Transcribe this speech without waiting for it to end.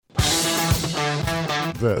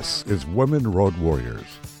This is Women Road Warriors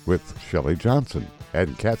with Shelley Johnson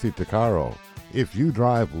and Kathy Tuccaro. If you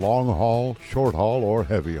drive long haul, short haul, or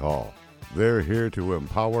heavy haul, they're here to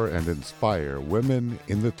empower and inspire women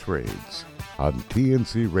in the trades on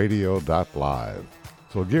tncradio.live.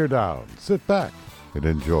 So gear down, sit back, and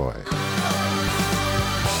enjoy.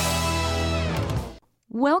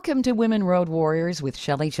 Welcome to Women Road Warriors with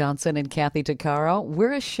Shelley Johnson and Kathy Tuccaro.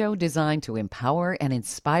 We're a show designed to empower and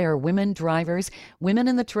inspire women drivers, women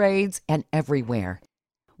in the trades, and everywhere.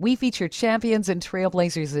 We feature champions and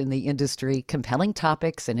trailblazers in the industry, compelling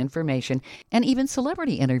topics and information, and even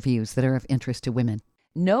celebrity interviews that are of interest to women.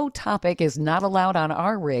 No topic is not allowed on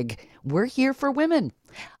our rig. We're here for women.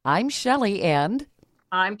 I'm Shelley and...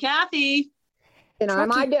 I'm Kathy. And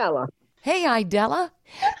I'm Idella. Hey, Idella.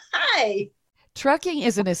 Hi. Trucking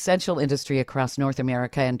is an essential industry across North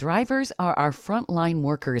America, and drivers are our frontline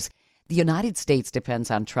workers. The United States depends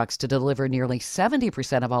on trucks to deliver nearly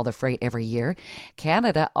 70% of all the freight every year.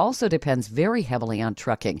 Canada also depends very heavily on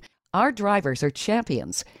trucking. Our drivers are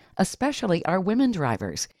champions, especially our women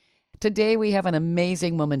drivers. Today, we have an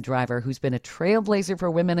amazing woman driver who's been a trailblazer for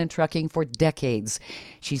women in trucking for decades.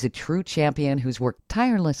 She's a true champion who's worked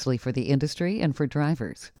tirelessly for the industry and for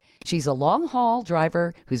drivers. She's a long-haul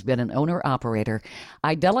driver who's been an owner-operator.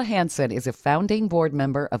 Idella Hansen is a founding board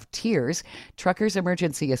member of TEARS, Truckers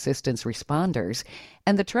Emergency Assistance Responders,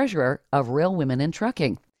 and the treasurer of Real Women in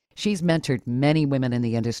Trucking. She's mentored many women in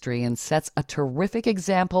the industry and sets a terrific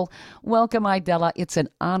example. Welcome, Idella. It's an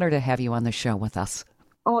honor to have you on the show with us.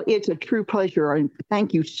 Oh, it's a true pleasure, and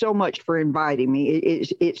thank you so much for inviting me.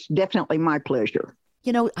 It's definitely my pleasure.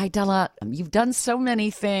 You know, Idella, you've done so many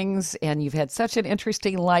things and you've had such an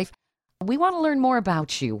interesting life. We want to learn more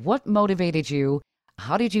about you. What motivated you?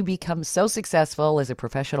 How did you become so successful as a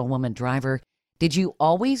professional woman driver? Did you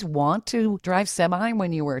always want to drive semi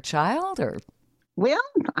when you were a child, or? Well,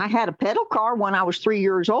 I had a pedal car when I was 3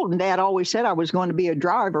 years old, and Dad always said I was going to be a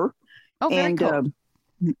driver. Oh, very cool.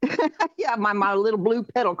 Yeah, my little blue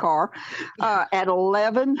pedal car. At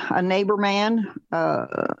 11, a neighbor man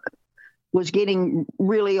was getting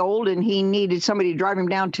really old, and he needed somebody to drive him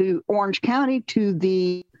down to Orange County to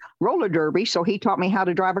the roller derby. So he taught me how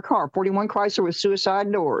to drive a car, 41 Chrysler with suicide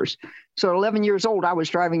doors. So at 11 years old, I was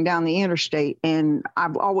driving down the interstate, and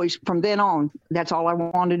I've always, from then on, that's all I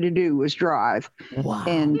wanted to do was drive. Wow.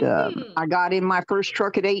 And I got in my first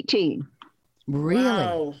truck at 18.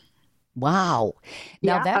 Really? Wow.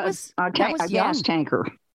 Now Yeah, that was a young. gas tanker.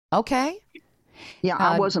 Okay. Yeah,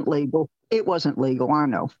 I wasn't legal. It wasn't legal. I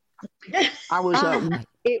know. I was.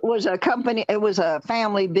 It was a company. It was a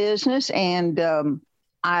family business, and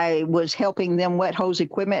I was helping them wet hose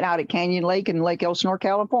equipment out at Canyon Lake in Lake Elsinore,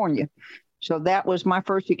 California. So that was my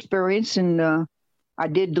first experience, and I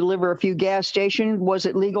did deliver a few gas stations. Was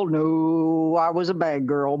it legal? No, I was a bad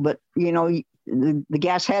girl, but you know, the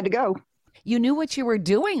gas had to go. You knew what you were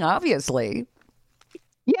doing, obviously.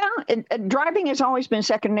 Yeah, and driving has always been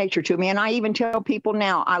second nature to me, and I even tell people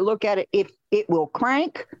now. I look at it, if it will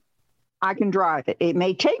crank, I can drive it. It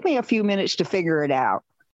may take me a few minutes to figure it out,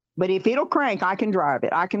 but if it'll crank, I can drive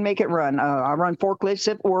it. I can make it run. I run forklifts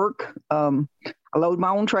at work. I load my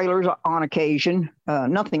own trailers on occasion.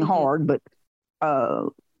 Nothing hard, but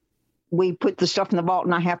we put the stuff in the vault,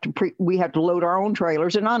 and we have to load our own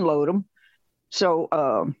trailers and unload them.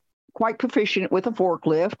 So quite proficient with a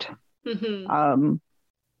forklift. Mm-hmm.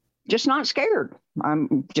 Just not scared.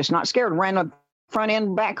 I'm just not scared. Ran a front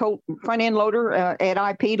end loader at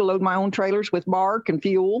IP to load my own trailers with bark and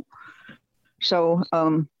fuel. So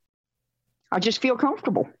I just feel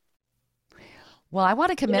comfortable. Well, I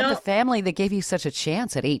want to commend the family that gave you such a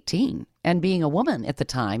chance at 18, and being a woman at the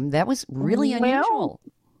time, that was really unusual.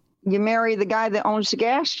 You marry the guy that owns the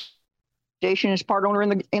gas station as part owner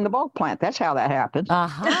in the bulk plant. That's how that happens.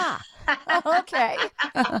 Aha. Okay.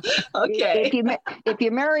 Okay. If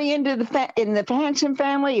you marry into in the Hansen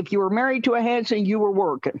family, if you were married to a Hansen, you were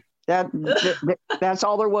working. That's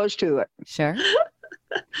all there was to it. Sure.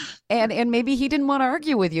 And maybe he didn't want to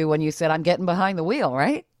argue with you when you said, "I'm getting behind the wheel,"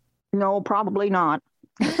 right? No, probably not.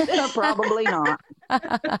 Probably not.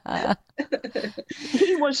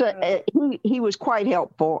 He was quite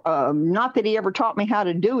helpful. Not that he ever taught me how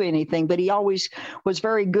to do anything, but he always was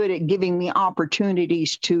very good at giving me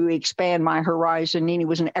opportunities to expand my horizon. And he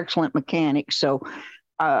was an excellent mechanic. So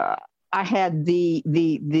I had the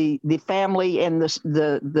family and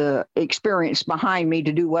the experience behind me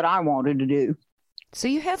to do what I wanted to do. So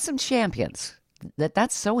you had some champions.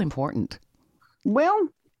 That's so important. Well,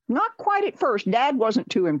 not quite at first. Dad wasn't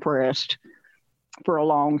too impressed for a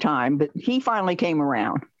long time, but he finally came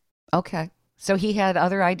around. Okay. So he had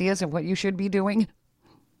other ideas of what you should be doing?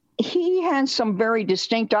 he had some very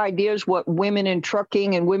distinct ideas what women in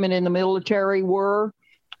trucking and women in the military were.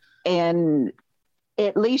 And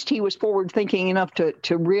at least he was forward thinking enough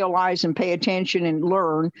to realize and pay attention and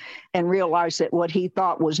learn and realize that what he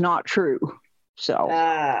thought was not true. So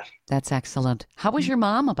that's excellent. How was your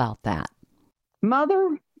mom about that?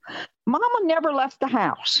 Mama never left the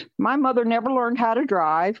house. My mother never learned how to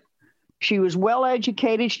drive. She was well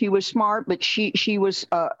educated. She was smart, but she was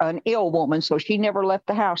an ill woman, so she never left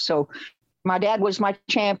the house. So my dad was my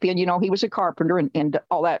champion. You know, he was a carpenter and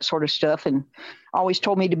all that sort of stuff, and always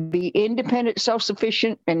told me to be independent,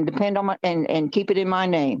 self-sufficient, and depend on and keep it in my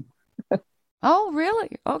name. Oh, really?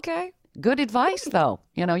 Okay. Good advice, though.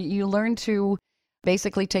 You know, you learn to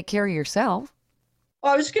basically take care of yourself.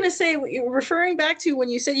 Well, I was just going to say, referring back to when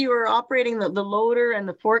you said you were operating the loader and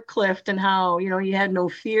the forklift and how, you know, you had no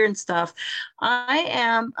fear and stuff. I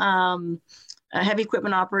am a heavy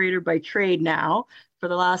equipment operator by trade now for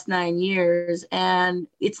the last 9 years. And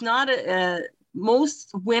it's not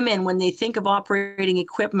most women, when they think of operating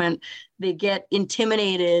equipment, they get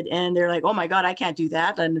intimidated and they're like, oh my God, I can't do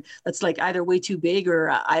that. And that's like either way too big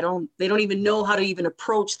or they don't even know how to even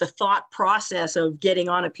approach the thought process of getting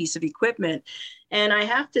on a piece of equipment. And I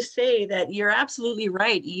have to say that you're absolutely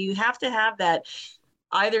right. You have to have that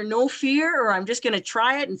either no fear or I'm just going to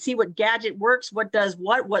try it and see what gadget works, what does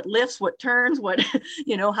what lifts, what turns, what,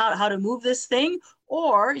 you know, how to move this thing.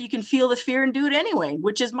 Or you can feel the fear and do it anyway,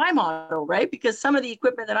 which is my motto, right? Because some of the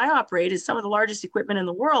equipment that I operate is some of the largest equipment in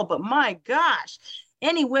the world. But my gosh,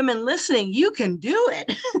 any women listening, you can do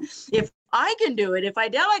it. If I can do it, if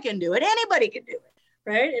Idella can do it, anybody can do it,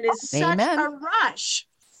 right? It is such a rush.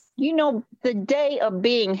 You know, the day of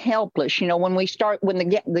being helpless, you know, when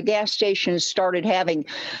the gas stations started having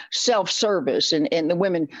self-service and the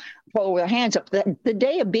women pull their hands up, the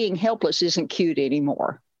day of being helpless isn't cute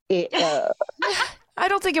anymore. I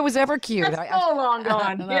don't think it was ever cute. That's so long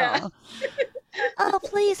gone. Yeah. Oh,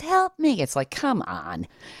 please help me. It's like, come on.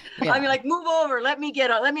 Yeah. I mean, like, move over. Let me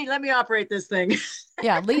operate this thing.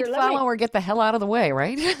 Yeah, lead, follow, or get the hell out of the way,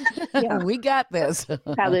 right? Yeah. We got this.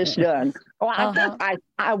 Have this done. Well,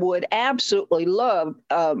 I would absolutely love.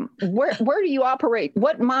 Where do you operate?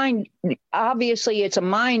 What mine? Obviously, it's a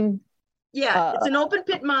mine. Yeah, it's an open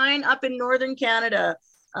pit mine up in northern Canada.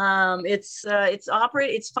 It's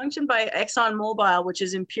functioned by ExxonMobil, which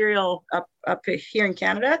is Imperial up here in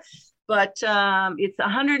Canada. But it's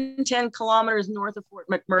 110 kilometers north of Fort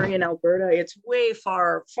McMurray in Alberta. It's way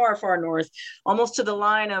far north, almost to the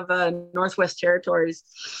line of Northwest Territories.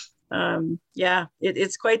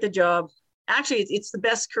 It's quite the job. Actually, it's the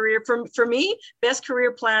best career for me, best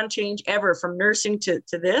career plan change ever, from nursing to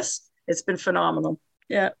this. It's been phenomenal.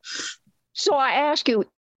 Yeah. So I ask you,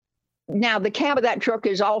 now the cab of that truck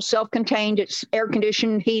is all self-contained. It's air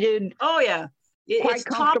conditioned, heated. Oh yeah, it's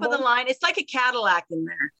top of the line. It's like a Cadillac in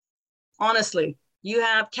there. Honestly, you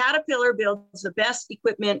have Caterpillar builds the best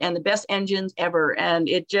equipment and the best engines ever. And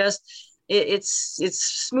it's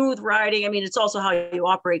smooth riding. I mean, it's also how you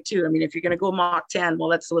operate too. I mean, if you're going to go Mach 10, well,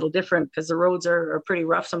 that's a little different because the roads are pretty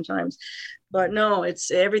rough sometimes. But no,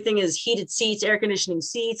 everything is heated seats, air conditioning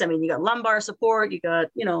seats. I mean, you got lumbar support, you got,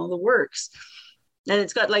 you know, the works. And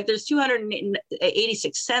it's got there's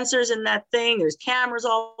 286 sensors in that thing. There's cameras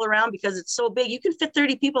all around because it's so big. You can fit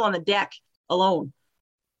 30 people on the deck alone.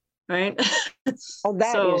 Right. Oh,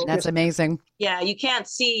 that's amazing. Yeah, you can't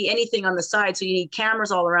see anything on the side, so you need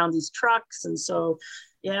cameras all around these trucks, and so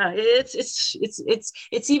yeah, it's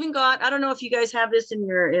even got. I don't know if you guys have this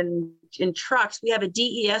in trucks. We have a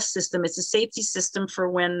DES system. It's a safety system for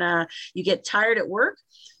when you get tired at work.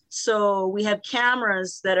 So we have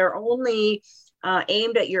cameras that are only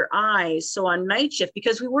aimed at your eyes. So on night shift,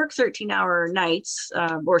 because we work 13-hour nights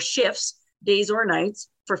or shifts, days or nights,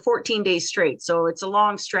 for 14 days straight. So it's a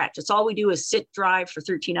long stretch. It's all we do is sit, drive for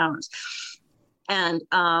 13 hours. And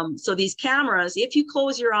so these cameras, if you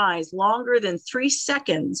close your eyes longer than 3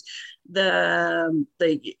 seconds,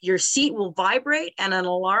 your seat will vibrate and an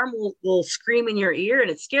alarm will scream in your ear,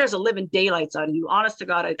 and it scares the living daylights out of you. Honest to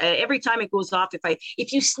God, every time it goes off,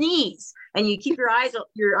 if you sneeze and you keep your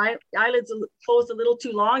eyelids closed a little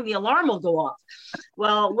too long, the alarm will go off.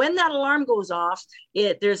 Well, when that alarm goes off,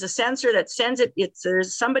 there's a sensor that sends it.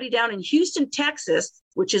 There's somebody down in Houston, Texas,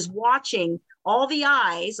 which is watching all the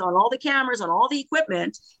eyes on all the cameras on all the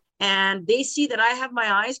equipment, and they see that I have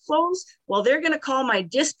my eyes closed. Well, they're going to call my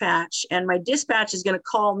dispatch, and my dispatch is going to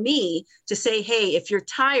call me to say, hey, if you're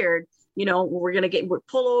tired, you know, we're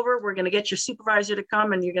pull over, we're going to get your supervisor to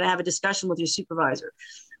come, and you're going to have a discussion with your supervisor.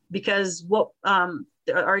 Because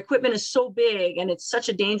our equipment is so big and it's such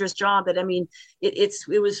a dangerous job that, I mean,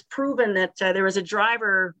 it was proven that there was a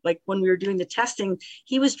driver, like when we were doing the testing,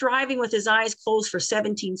 he was driving with his eyes closed for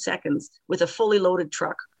 17 seconds with a fully loaded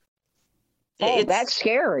truck. Oh, that's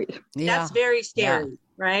scary. That's very scary.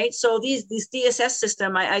 Right. So these DSS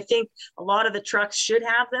system, I think a lot of the trucks should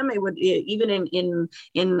have them. It would, even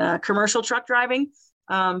in commercial truck driving,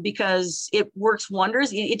 because it works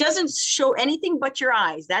wonders. It doesn't show anything but your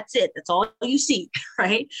eyes. That's it. That's all you see.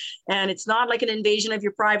 Right. And it's not like an invasion of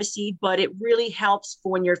your privacy, but it really helps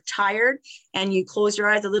for when you're tired and you close your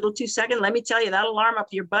eyes a little 2 seconds. Let me tell you, that alarm up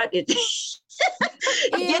your butt, it gets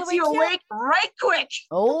you awake right quick.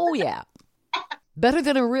 Oh, yeah. Better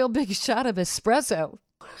than a real big shot of espresso.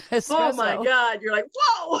 Oh my God. You're like,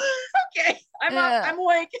 whoa, okay. I'm up, I'm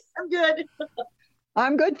awake. I'm good.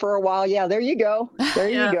 I'm good for a while. Yeah, there you go. There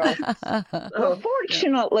you go. Well,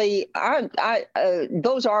 fortunately, I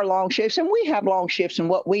those are long shifts, and we have long shifts in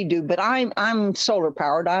what we do, but I'm solar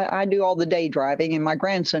powered. I do all the day driving, and my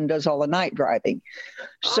grandson does all the night driving.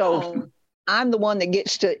 So I'm the one that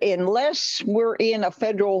gets to, unless we're in a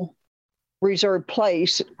Federal Reserve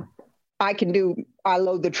place, I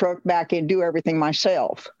load the truck back and do everything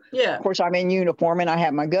myself. Yeah. Of course, I'm in uniform and I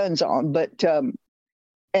have my guns on, but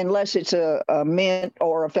unless it's a Mint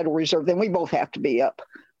or a Federal Reserve, then we both have to be up.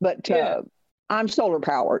 But I'm solar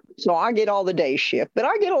powered, so I get all the day shift, but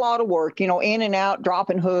I get a lot of work, in and out,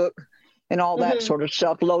 drop and hook and all that sort of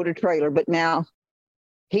stuff, load a trailer. But now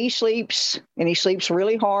he sleeps, and he sleeps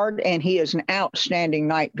really hard, and he is an outstanding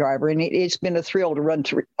night driver. And it's been a thrill to run.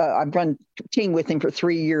 I've run team with him for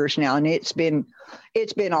 3 years now, and it's been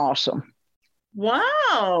awesome.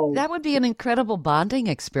 Wow, that would be an incredible bonding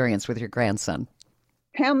experience with your grandson.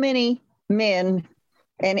 How many men?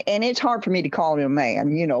 And it's hard for me to call him a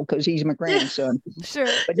man, because he's my grandson. Sure,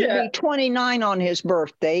 but he'll be 29 on his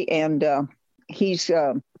birthday, and he's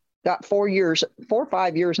got 4 or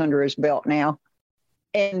 5 years under his belt now.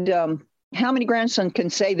 And how many grandsons can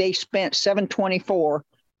say they spent 7/24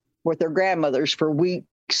 with their grandmothers for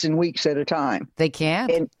weeks and weeks at a time? They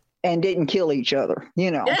can't. And didn't kill each other,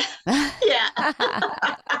 Yeah.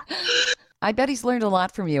 I bet he's learned a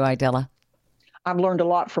lot from you, Idella. I've learned a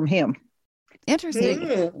lot from him.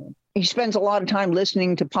 Interesting. He spends a lot of time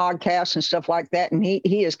listening to podcasts and stuff like that, and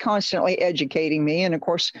he is constantly educating me. And of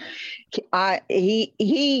course,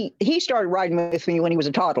 he started riding with me when he was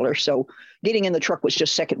a toddler, so getting in the truck was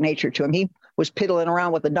just second nature to him. He was piddling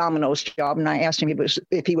around with the Domino's job, and I asked him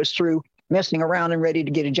if he was through messing around and ready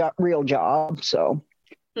to get a real job. So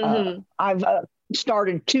I've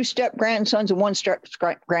started 2-step grandsons and 1-step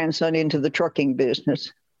grandson into the trucking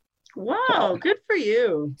business. Wow, good for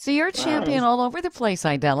you. So you're a champion all over the place,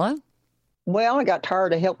 Idella. Well, I got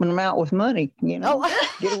tired of helping them out with money, get a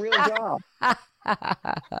real job. Yeah,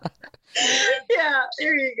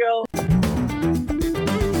 there you go.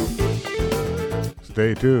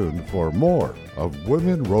 Stay tuned for more of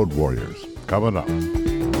Women Road Warriors coming up.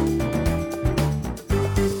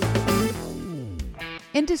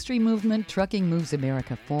 Industry movement Trucking Moves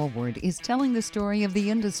America Forward is telling the story of the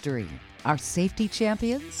industry. Our safety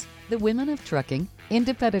champions, the women of trucking,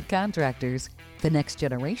 independent contractors, the next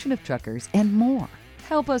generation of truckers, and more.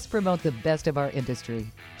 Help us promote the best of our industry.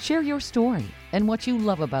 Share your story and what you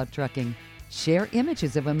love about trucking. Share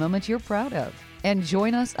images of a moment you're proud of. And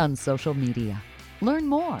join us on social media. Learn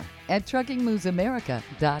more at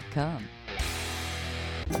truckingmovesamerica.com.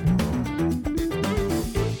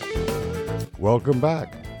 Welcome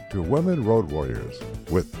back to Women Road Warriors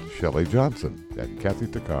with Shelley Johnson and Kathy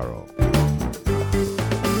Tuccaro.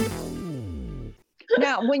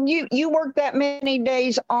 Now, when you work that many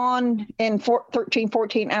days on in 13,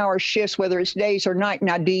 14-hour shifts, whether it's days or night,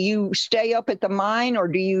 now, do you stay up at the mine or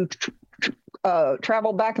do you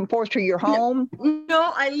travel back and forth to your home?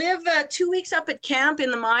 No, I live 2 weeks up at camp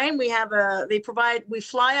in the mine. We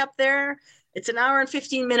fly up there. It's an hour and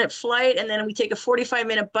 15-minute flight, and then we take a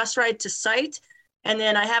 45-minute bus ride to site. And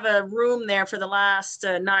then I have a room there for the last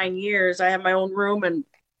 9 years. I have my own room, and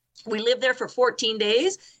we live there for 14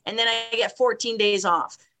 days, and then I get 14 days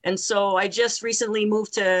off. And so I just recently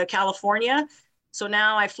moved to California. So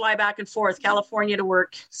now I fly back and forth, California to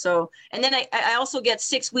work. So, and then I also get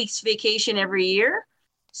 6 weeks vacation every year.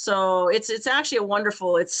 So it's actually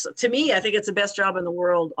to me, I think it's the best job in the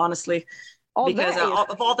world, honestly. Because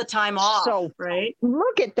of all the time off, right?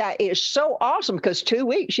 Look at that. It's so awesome because 2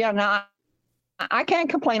 weeks. Yeah, now I can't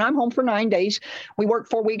complain. I'm home for 9 days. We work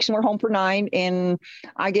 4 weeks and we're home for 9. And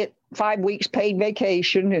I get 5 weeks paid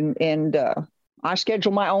vacation and I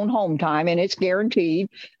schedule my own home time and it's guaranteed.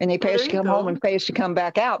 And they pay us to come home and pay us to come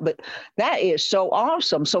back out. But that is so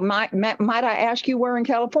awesome. So might I ask you where in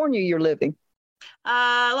California you're living?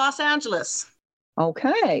 Los Angeles.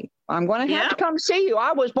 Okay. I'm going to have to come see you.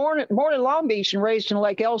 I was born in Long Beach and raised in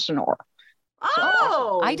Lake Elsinore.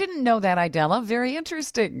 Oh, I didn't know that, Idella. Very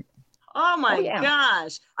interesting. Oh my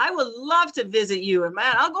gosh. I would love to visit you. And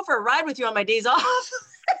man, I'll go for a ride with you on my days off.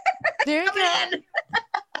 There you go.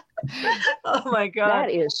 Oh my God.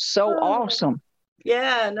 That is so awesome.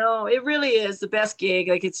 Yeah, no, it really is the best gig.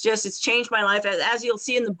 Like it's changed my life. As you'll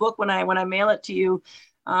see in the book when I mail it to you,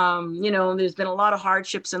 there's been a lot of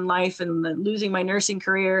hardships in life and losing my nursing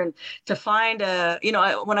career, and to find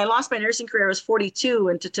when I lost my nursing career, I was 42,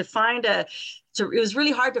 and to find it was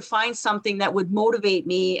really hard to find something that would motivate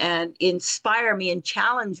me and inspire me and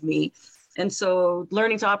challenge me. And so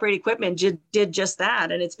learning to operate equipment did just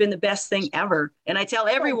that. And it's been the best thing ever. And I tell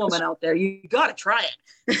every woman out there, you got to try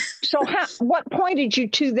it. So what pointed you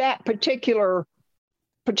to that particular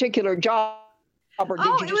job? Or did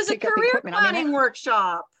you it was a career planning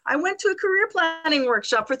workshop. I went to a career planning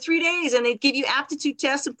workshop for 3 days, and they'd give you aptitude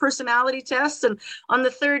tests and personality tests. And on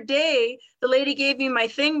the third day, the lady gave me my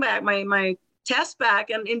thing back, my test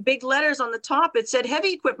back, and in big letters on the top, it said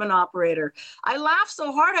heavy equipment operator. I laughed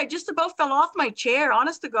so hard, I just about fell off my chair,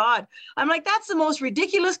 honest to God. I'm like, that's the most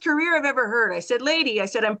ridiculous career I've ever heard. I said, lady,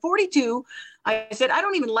 I'm 42. I said, I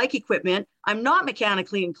don't even like equipment. I'm not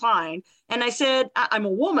mechanically inclined. And I said, I'm a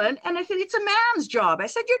woman. And I said, it's a man's job. I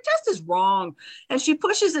said, your test is wrong. And she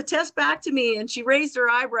pushes the test back to me, and she raised her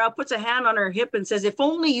eyebrow, puts a hand on her hip and says, if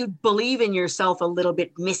only you'd believe in yourself a little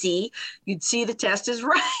bit, missy, you'd see the test is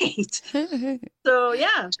right. So,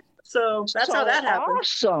 yeah. So that's how that happened.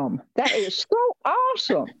 Awesome. That is so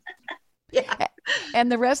awesome. Yeah.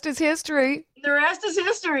 And the rest is history. The rest is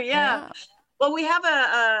history. Yeah. Well, we have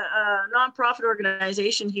a nonprofit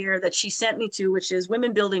organization here that she sent me to, which is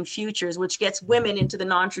Women Building Futures, which gets women into the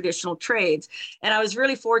non-traditional trades. And I was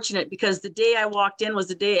really fortunate because the day I walked in was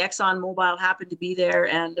the day ExxonMobil happened to be there,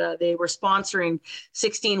 and they were sponsoring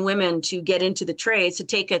 16 women to get into the trades to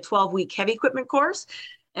take a 12-week heavy equipment course.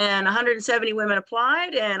 And 170 women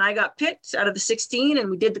applied, and I got picked out of the 16,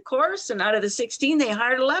 and we did the course. And out of the 16, they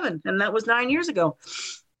hired 11, and that was 9 years ago.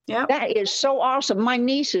 Yeah, that is so awesome. My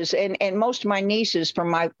nieces and most of my nieces from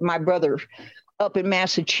my brother up in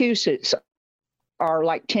Massachusetts are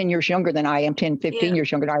like 10 years younger than I am, 10, 15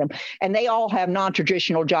 years younger than I am. And they all have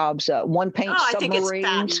non-traditional jobs. One paints submarines. I think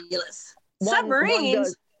it's fabulous.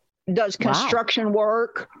 Submarines? One does construction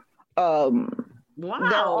work. Wow.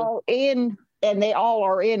 They're all in, and they all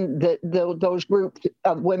are in those groups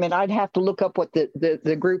of women. I'd have to look up what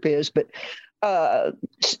the group is, but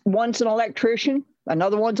one's an electrician.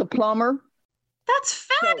 Another one's a plumber. That's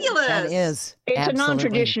fabulous. That is. It's absolutely a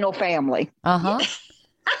non-traditional family. Uh-huh.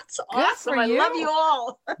 That's awesome. I love you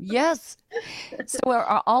all. Yes. So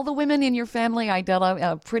are all the women in your family,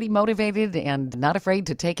 Idella, pretty motivated and not afraid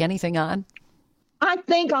to take anything on? I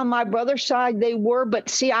think on my brother's side they were, but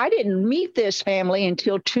see, I didn't meet this family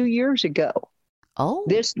until 2 years ago. Oh,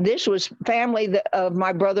 this was family of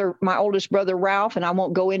my brother, my oldest brother, Ralph, and I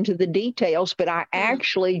won't go into the details, but I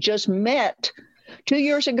actually just met 2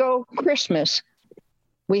 years ago, Christmas.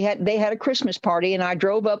 They had a Christmas party, and I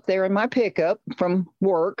drove up there in my pickup from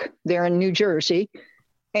work there in New Jersey,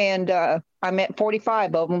 and I met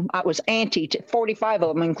 45 of them. I was auntie to 45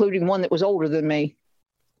 of them, including one that was older than me.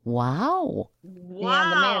 Wow.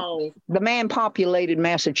 Wow. Yeah, the man populated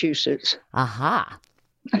Massachusetts. Aha.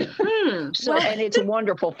 So, and it's a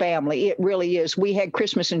wonderful family. It really is. We had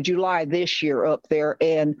Christmas in July this year up there,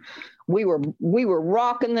 and we were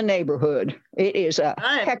rocking the neighborhood. It is a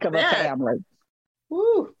heck of a family.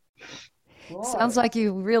 Woo. Sounds like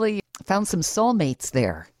you really found some soulmates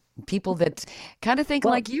there. People that kind of think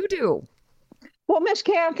like you do. Well, Miss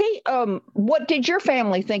Kathy, what did your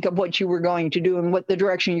family think of what you were going to do and what the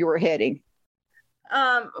direction you were heading?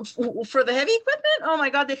 For the heavy equipment? Oh my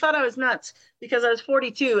God, they thought I was nuts because I was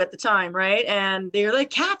 42 at the time, right? And they were like,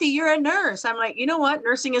 Kathy, you're a nurse. I'm like, you know what?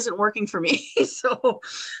 Nursing isn't working for me. So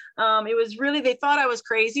it was really, they thought I was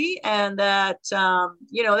crazy, and that,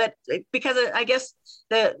 that because I guess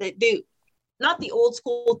the not the old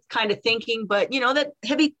school kind of thinking, but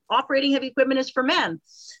that operating heavy equipment is for men.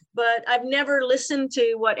 But I've never listened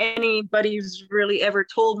to what anybody's really ever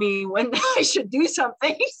told me when I should do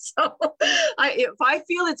something. So if I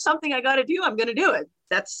feel it's something I got to do, I'm going to do it.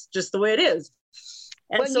 That's just the way it is.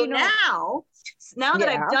 And so now that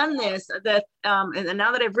I've done this, and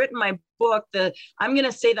now that I've written my book, I'm going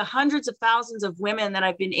to say the hundreds of thousands of women that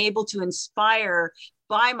I've been able to inspire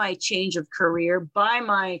by my change of career, by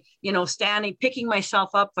my, picking myself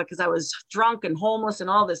up because I was drunk and homeless and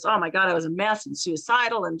all this. Oh my God, I was a mess and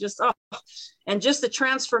suicidal and just the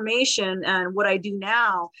transformation and what I do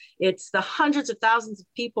now. It's the hundreds of thousands of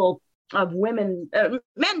people of women,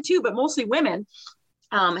 men too, but mostly women,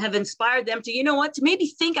 have inspired them to, you know what, to maybe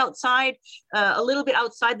think outside, a little bit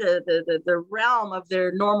outside the realm of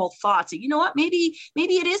their normal thoughts. You know what, maybe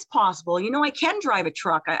it is possible. You know, I can drive a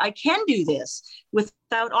truck. I can do this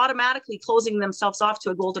without automatically closing themselves off to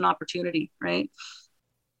a golden opportunity, right?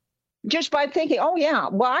 Just by thinking, oh yeah,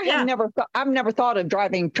 well, I've never thought of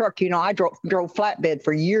driving truck. You know, I drove flatbed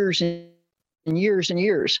for years and years and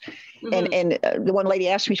years. Mm-hmm. And the one lady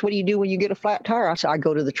asked me, so what do you do when you get a flat tire? I said, I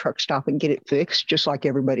go to the truck stop and get it fixed, just like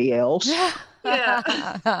everybody else.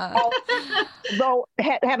 Yeah. Though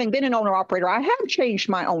having been an owner operator, I have changed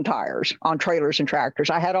my own tires on trailers and tractors.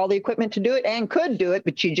 I had all the equipment to do it and could do it,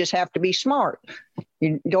 but you just have to be smart.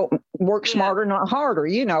 You don't work smarter, not harder,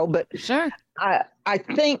 you know, but sure. I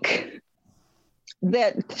think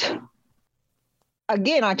that,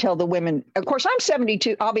 again, I tell the women, of course, I'm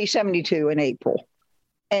 72. I'll be 72 in April.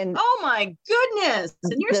 And oh my goodness.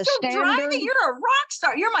 And you're still driving. You're a rock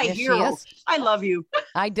star. You're my hero. I love you.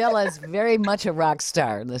 Idella is very much a rock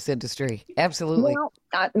star in this industry. Absolutely. Well,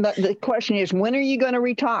 the question is, when are you going to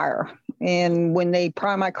retire? And when they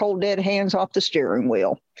pry my cold dead hands off the steering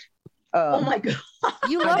wheel. Oh my God.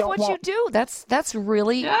 You love what you do. That's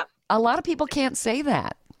really, a lot of people can't say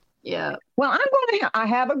that. Yeah. Well, I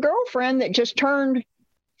have a girlfriend that just turned,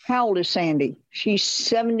 how old is Sandy? She's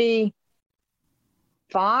 75.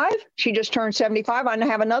 She just turned 75. I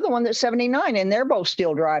have another one that's 79, and they're both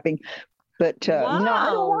still driving. But no,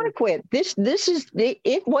 I don't want to quit. This is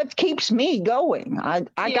it. What keeps me going.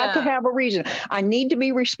 I got to have a reason. I need to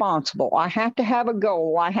be responsible. I have to have a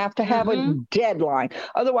goal. I have to have a deadline.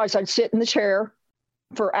 Otherwise, I'd sit in the chair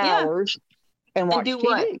for hours and watch do TV.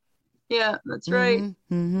 What? Yeah, that's right.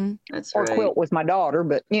 Mm-hmm. That's or right. quilt with my daughter,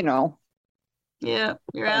 but you know. Yeah,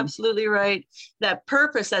 you're absolutely right. That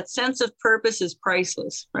purpose, that sense of purpose is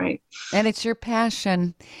priceless, right? And it's your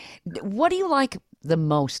passion. What do you like the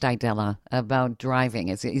most, Idella, about driving?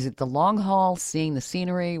 Is it the long haul, seeing the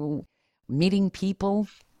scenery, meeting people?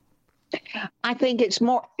 I think it's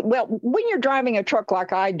more, well, when you're driving a truck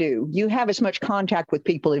like I do, you have as much contact with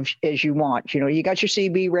people as you want. You know, you got your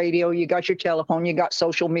CB radio, you got your telephone, you got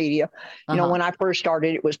social media. You know, when I first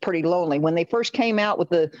started, it was pretty lonely. When they first came out with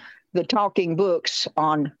the talking books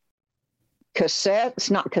on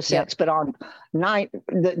cassettes, not cassettes, but on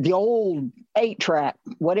the old 8-track,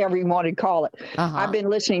 whatever you want to call it. I've been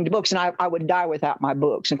listening to books, and I would die without my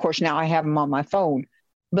books. And of course, now I have them on my phone.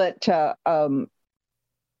 But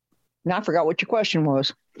now I forgot what your question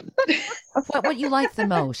was. What you like the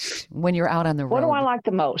most when you're out on the road? What do I like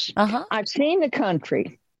the most? I've seen the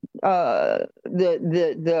country, the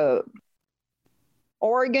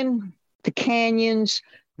Oregon, the canyons.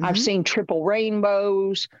 I've seen triple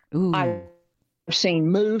rainbows. Ooh. I've seen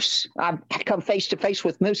moose. I've come face to face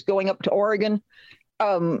with moose going up to Oregon.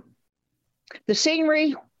 The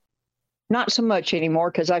scenery, not so much anymore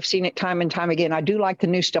because I've seen it time and time again. I do like the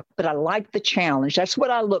new stuff, but I like the challenge. That's what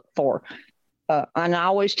I look for. And I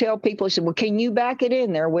always tell people, I said, well, can you back it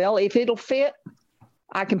in there? Well, if it'll fit,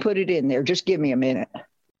 I can put it in there. Just give me a minute.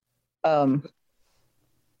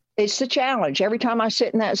 It's the challenge. Every time I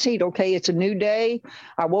sit in that seat, okay, it's a new day.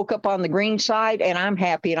 I woke up on the green side and I'm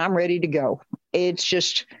happy and I'm ready to go. It's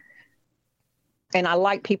just, and I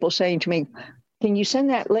like people saying to me, can you send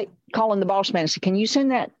that, calling the boss man and say, can you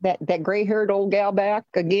send that gray-haired old gal back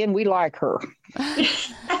again? We like her.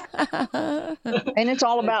 And it's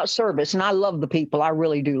all about service. And I love the people. I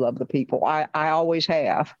really do love the people. I always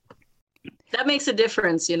have. That makes a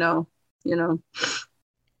difference, you know.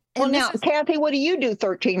 Well, now, Kathy, what do you do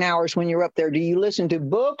 13 hours when you're up there? Do you listen to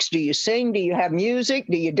books? Do you sing? Do you have music?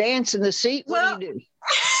 Do you dance in the seat? What do you do?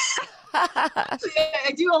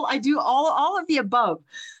 I do all of the above.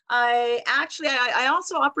 I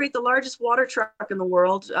also operate the largest water truck in the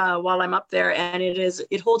world while I'm up there, and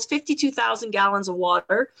it holds 52,000 gallons of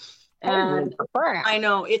water. And I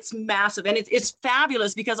know it's massive, and it's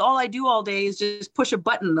fabulous because all I do all day is just push a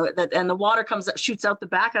button and the water shoots out the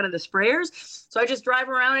back out of the sprayers. So I just drive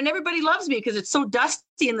around, and everybody loves me because it's so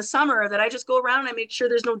dusty in the summer that I just go around and I make sure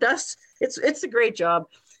there's no dust. It's a great job.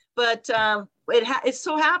 But it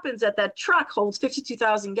so happens that truck holds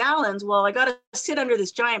 52,000 gallons. Well, I got to sit under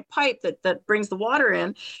this giant pipe that brings the water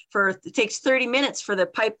in. It takes 30 minutes for the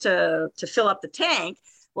pipe to fill up the tank.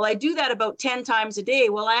 Well, I do that about 10 times a day.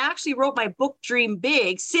 Well, I actually wrote my book, Dream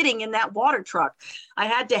Big, sitting in that water truck. I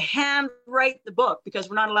had to hand write the book because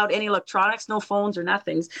we're not allowed any electronics, no phones or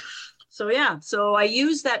nothings. So I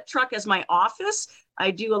use that truck as my office. I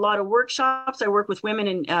do a lot of workshops. I work with women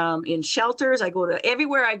in shelters. I go to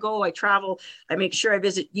everywhere I go. I travel. I make sure I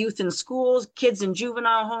visit youth in schools, kids in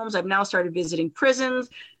juvenile homes. I've now started visiting prisons.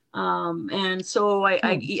 And so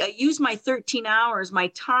I use my 13 hours, my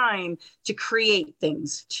time, to create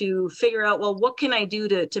things, to figure out, well, what can I do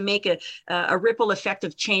to make a ripple effect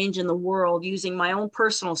of change in the world, using my own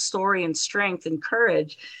personal story and strength and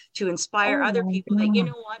courage to inspire other people that, you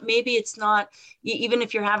know what, maybe it's not, even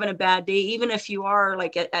if you're having a bad day, even if you are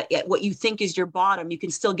like at what you think is your bottom, you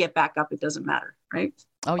can still get back up. It doesn't matter. Right.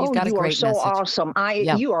 Oh, you've got a great so message. Awesome.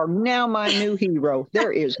 You are now my new hero.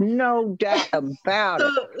 There is no doubt about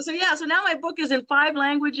it. So now my book is in 5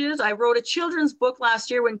 languages. I wrote a children's book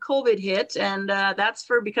last year when COVID hit, and that's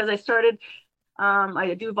because I started,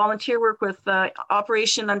 I do volunteer work with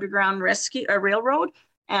Operation Underground Rescue Railroad,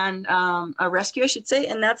 and a rescue, I should say,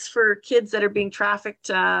 and that's for kids that are being trafficked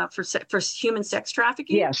for human sex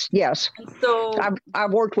trafficking. Yes. And so I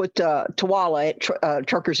worked with Tawala at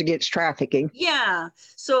Truckers Against Trafficking. Yeah,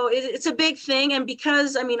 so it's a big thing, and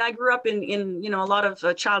because I grew up in a lot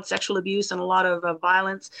of child sexual abuse and a lot of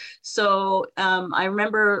violence. So I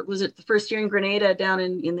remember, was it the first year in Grenada down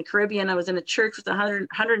in the Caribbean? I was in a church with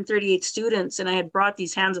 138 students, and I had brought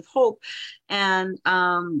these hands of hope, and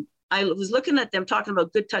I was looking at them talking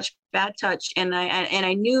about good touch, bad touch, and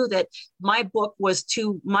I knew that my book was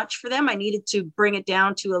too much for them. I needed to bring it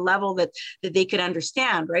down to a level that they could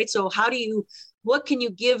understand, right? So what can you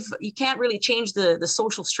give? You can't really change the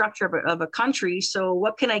social structure of a country. So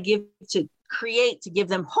what can I give to give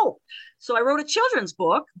them hope? So I wrote a children's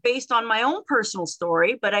book based on my own personal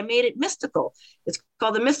story, but I made it mystical. It's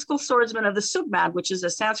called The Mystical Swordsman of the Sugmad, which is a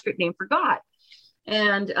Sanskrit name for God.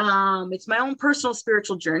 And it's my own personal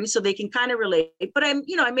spiritual journey, so they can kind of relate. But I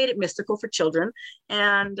made it mystical for children,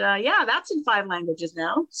 and that's in 5 languages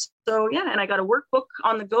now. So and I got a workbook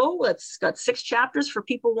on the go. It's got 6 chapters for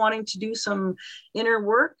people wanting to do some inner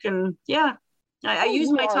work, and I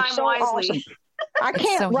use my time wisely. Awesome. I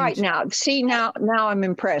can't write now. See, now I'm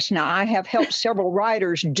impressed. Now I have helped several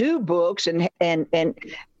writers do books and read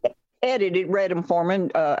them for me.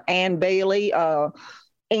 Ann Bailey,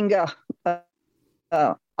 Inga.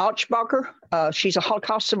 Altschbacher, she's a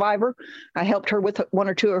Holocaust survivor. I helped her with 1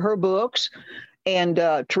 or 2 of her books, and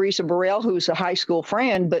Teresa Burrell, who's a high school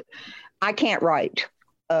friend, but I can't write.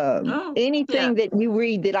 Anything that you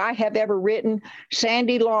read that I have ever written,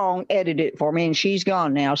 Sandy Long edited it for me, and she's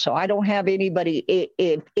gone now, so I don't have anybody.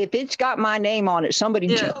 If it's got my name on it, somebody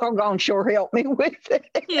doggone sure help me with it.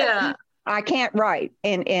 Yeah. I can't write,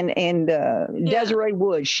 and Desiree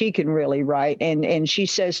Woods, she can really write, and she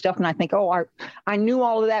says stuff, and I think, I knew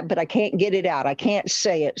all of that, but I can't get it out. I can't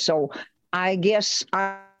say it, so I guess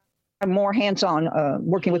I'm more hands-on,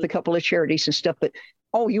 working with a couple of charities and stuff. But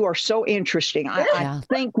you are so interesting. I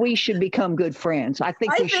think we should become good friends. I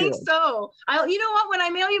think we should. I think so. You know what? When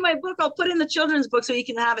I mail you my book, I'll put in the children's book so you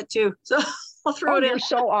can have it too. So I'll throw it in. You're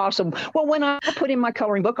so awesome. Well, when I put in my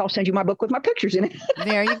coloring book, I'll send you my book with my pictures in it.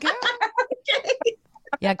 There you go. Okay.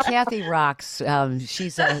 Yeah, Kathy rocks.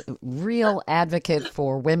 She's a real advocate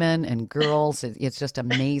for women and girls. It's just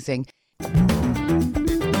amazing.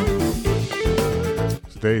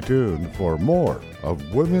 Stay tuned for more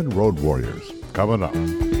of Women Road Warriors coming up.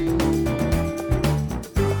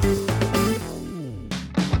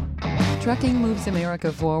 Trucking Moves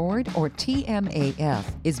America Forward, or TMAF,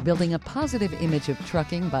 is building a positive image of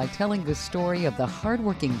trucking by telling the story of the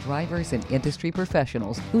hardworking drivers and industry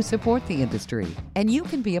professionals who support the industry. And you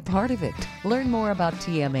can be a part of it. Learn more about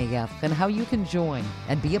TMAF and how you can join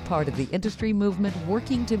and be a part of the industry movement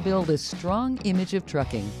working to build a strong image of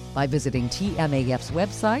trucking by visiting TMAF's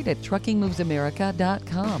website at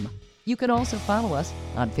truckingmovesamerica.com. You can also follow us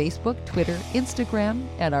on Facebook, Twitter, Instagram,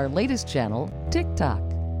 and our latest channel, TikTok.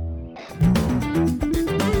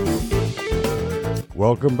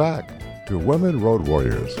 Welcome back to Women Road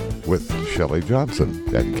Warriors with Shelley Johnson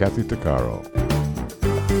and Kathy Tuccaro.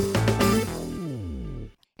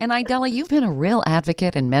 And Idella, you've been a real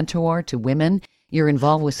advocate and mentor to women. You're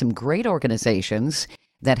involved with some great organizations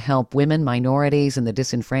that help women, minorities, and the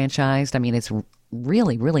disenfranchised. I mean, it's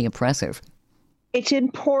really, really impressive. It's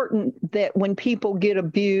important that when people get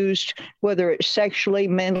abused, whether it's sexually,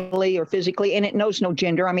 mentally, or physically, and it knows no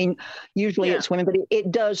gender. I mean, usually it's women, but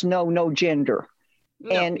it does know no gender.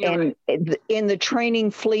 No, and in the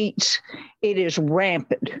training fleets, it is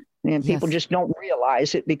rampant. And people just don't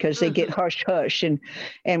realize it because they get hush-hush.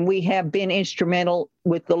 And we have been instrumental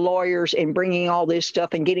with the lawyers in bringing all this stuff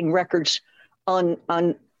and getting records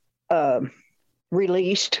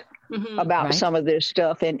released. About some of this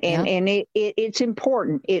stuff, and it's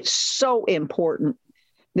important. It's so important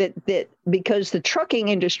that because the trucking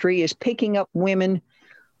industry is picking up women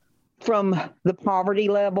from the poverty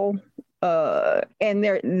level, and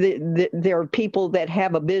there are people that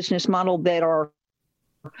have a business model that are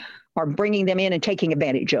are bringing them in and taking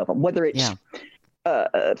advantage of them, whether it's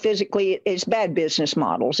physically, it's bad business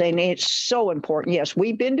models. And it's so important. Yes,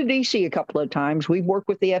 we've been to DC a couple of times. We've worked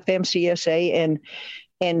with the FMCSA,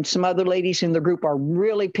 and some other ladies in the group are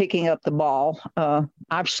really picking up the ball.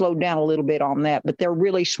 I've slowed down a little bit on that, but they're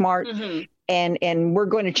really smart. Mm-hmm. And we're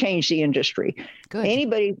going to change the industry. Good.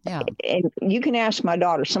 Anybody, and you can ask my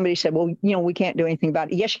daughter. Somebody said, well, we can't do anything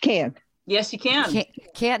about it. Yes, you can. Yes, you can.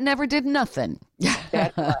 Can't never did nothing.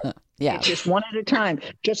 That's right. Yeah. It's just one at a time.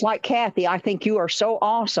 Just like Kathy, I think you are so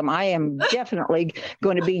awesome. I am definitely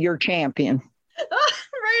going to be your champion.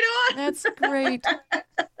 Right on. That's great.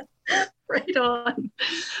 Right on.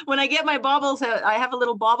 When I get my bobblehead, I have a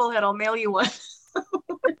little bobblehead. I'll mail you one.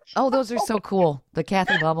 Oh, those are so cool. The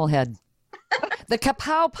Kathy bobblehead. The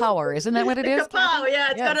Kapow Power, isn't that what it is? Kapow,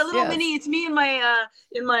 yeah. It's got a little mini. It's me in my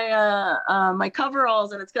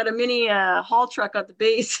coveralls, and it's got a mini haul truck at the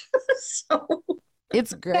base. So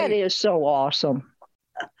it's great. That is so awesome.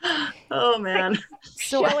 Oh man.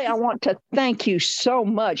 So Shelley, I want to thank you so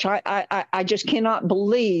much. I just cannot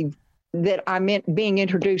believe that I'm being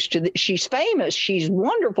introduced to. She's famous. She's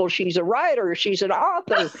wonderful. She's a writer. She's an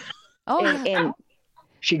author. And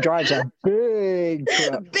she drives a big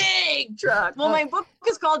truck. Big truck. Well, my book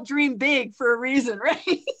is called Dream Big for a reason,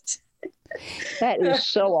 right? That is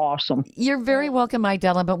so awesome. You're very welcome,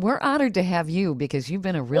 Idella, but we're honored to have you because you've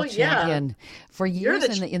been a real champion for years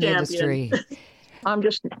in the industry. I'm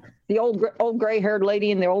just the old gray-haired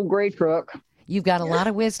lady in the old gray truck. You've got a lot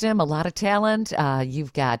of wisdom, a lot of talent.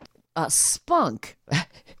 You've got spunk,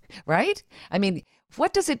 right? I mean,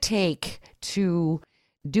 what does it take to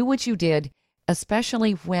do what you did?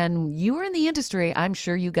 Especially when you were in the industry, I'm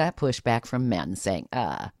sure you got pushback from men saying,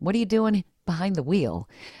 what are you doing behind the wheel?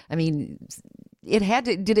 I mean,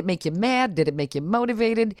 did it make you mad? Did it make you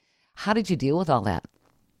motivated? How did you deal with all that?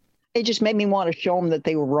 It just made me want to show them that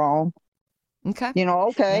they were wrong. Okay.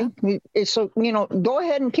 Okay. Yeah. It's so, go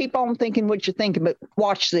ahead and keep on thinking what you're thinking, but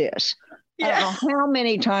watch this. Yeah. I don't know how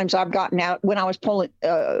many times I've gotten out when I was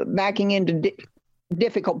backing into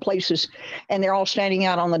difficult places, and they're all standing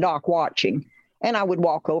out on the dock watching. And I would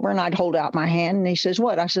walk over and I'd hold out my hand, and he says,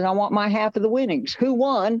 what? I said, I want my half of the winnings. Who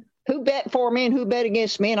won? Who bet for me and who bet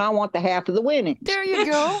against me? And I want the half of the winnings. There you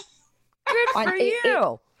go. Good for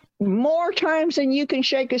you. More times than you can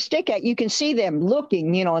shake a stick at, you can see them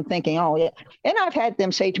looking, and thinking, oh, yeah. And I've had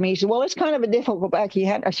them say to me, he said, well, it's kind of a difficult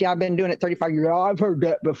backhand. I said, I've been doing it 35 years. Oh, I've heard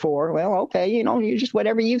that before. Well, okay. You just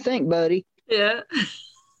whatever you think, buddy. Yeah.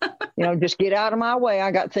 Just get out of my way. I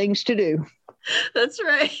got things to do. That's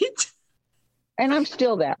right. And I'm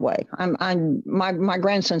still that way. My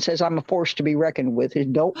grandson says I'm a force to be reckoned with.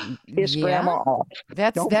 Don't piss grandma off.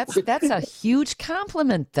 That's a huge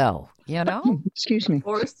compliment, though. Excuse me.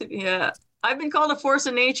 Force to be, I've been called a force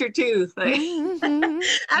of nature too.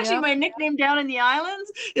 Actually, my nickname down in the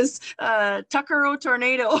islands is Tuckero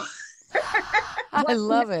Tornado. I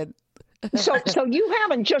love it. So you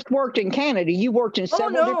haven't just worked in Canada. You worked in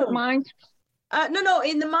several different mines? No.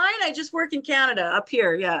 In the mine, I just work in Canada, up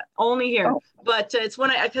here. Yeah, only here. Oh. But it's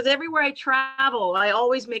because everywhere I travel, I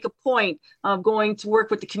always make a point of going to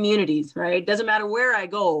work with the communities, right? It doesn't matter where I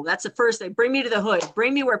go. That's the first thing. Bring me to the hood.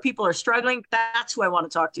 Bring me where people are struggling. That's who I want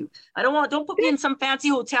to talk to. Don't put me in some fancy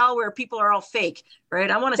hotel where people are all fake,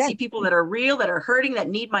 right? I want to see people that are real, that are hurting, that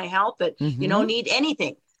need my help, that, need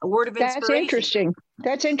anything. A word of inspiration.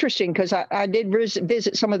 That's interesting because I did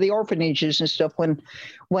visit some of the orphanages and stuff when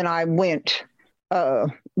I went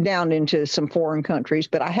down into some foreign countries,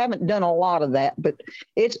 but I haven't done a lot of that, but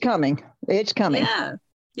it's coming. It's coming.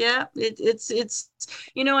 Yeah. It's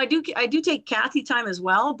I do take Kathy time as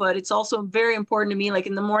well, but it's also very important to me. Like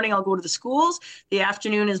in the morning, I'll go to the schools. The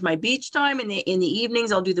afternoon is my beach time. In the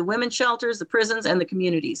evenings, I'll do the women's shelters, the prisons, and the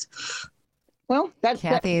communities. Well,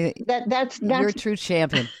 Kathy, that's you're a true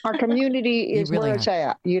champion. Our community is really where it's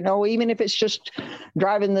at. Even if it's just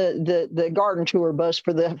driving the garden tour bus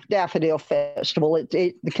for the Daffodil Festival,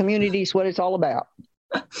 the community is what it's all about.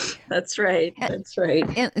 That's right. That's right.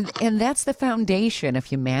 And that's the foundation of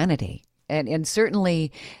humanity, and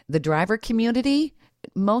certainly the driver community,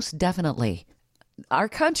 most definitely. Our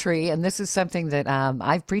country, and this is something that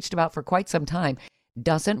I've preached about for quite some time,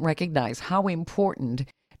 doesn't recognize how important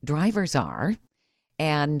drivers are,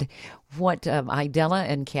 and what Idella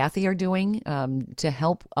and Kathy are doing to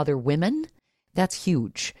help other women. That's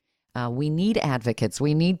huge. We need advocates.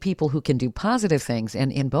 We need people who can do positive things,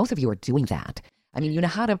 and both of you are doing that. I mean, you know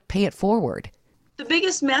how to pay it forward. the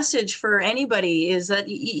biggest message for anybody is that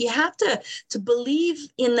you have to believe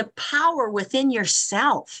in the power within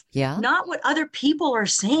yourself. Yeah. Not what other people are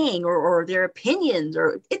saying or their opinions,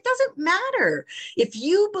 or it doesn't matter. If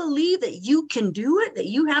you believe that you can do it, that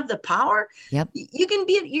you have the power, Yep. you can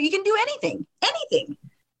do anything,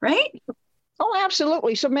 right? Oh,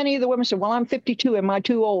 absolutely. So many of the women say, well, I'm 52. Am I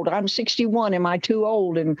too old? I'm 61. Am I too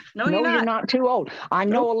old? And No, you're not too old. I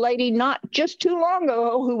know a lady not just too long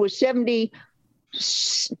ago who was 70.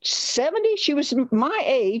 She was my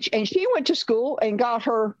age, and she went to school and got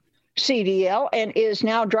her CDL and is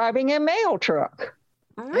now driving a mail truck.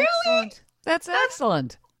 Really? Excellent. That's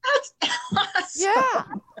excellent. That's awesome. Yeah.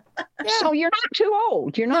 So you're not too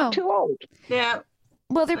old. You're not too old. Yeah.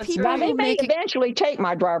 Well, there are people Now, they who may make it. eventually take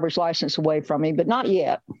my driver's license away from me, but not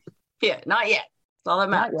yet. Yeah, not yet. That's all that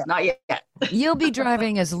matters. Not yet. You'll be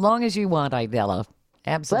driving as long as you want, Idella.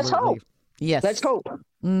 Absolutely. Let's hope. Yes. Let's hope.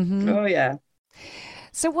 Mm-hmm. Oh, yeah.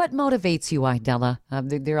 So what motivates you, Idella?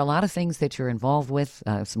 There are a lot of things that you're involved with,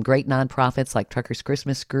 some great nonprofits like Truckers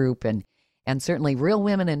Christmas Group and certainly Real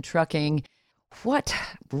Women in Trucking. What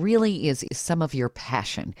really is some of your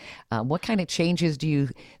passion? What kind of changes do you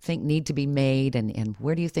think need to be made, and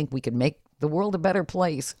where do you think we could make the world a better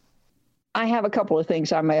place? I have a couple of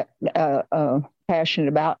things I'm passionate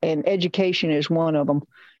about, and education is one of them.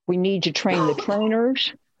 We need to train the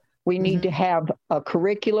trainers. We need to have a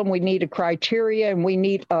curriculum. We need a criteria, and we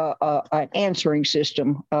need an answering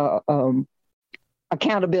system,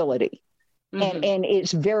 accountability. And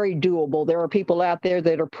it's very doable. There are people out there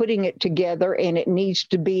that are putting it together, and it needs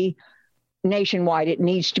to be nationwide. It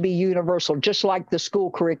needs to be universal, just like the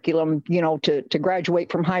school curriculum. To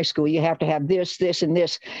graduate from high school, you have to have this, and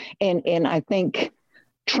this. And I think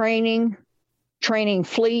training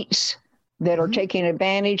fleets that are taking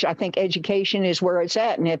advantage. I think education is where it's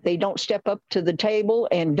at. And if they don't step up to the table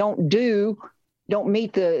and don't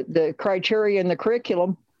meet the criteria and the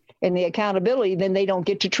curriculum and the accountability, then they don't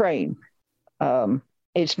get to train.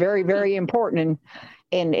 It's very, very important.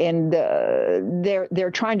 And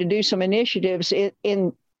they're trying to do some initiatives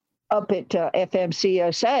up at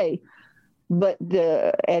FMCSA,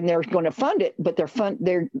 and they're going to fund it, but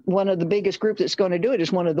they're one of the biggest groups that's going to do it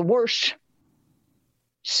is one of the worst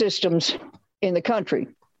systems in the country.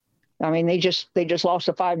 I mean, they just lost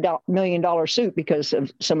a $5 million suit because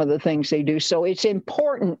of some of the things they do. So it's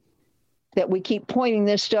important that we keep pointing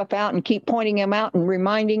this stuff out and keep pointing them out and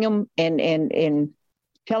reminding them and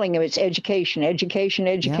telling them it's education.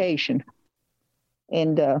 Yep.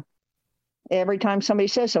 And every time somebody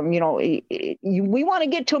says something, we want to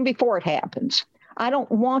get to them before it happens. I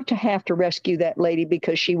don't want to have to rescue that lady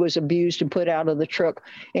because she was abused and put out of the truck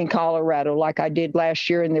in Colorado like I did last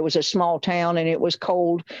year. And there was a small town and it was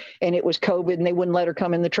cold and it was COVID and they wouldn't let her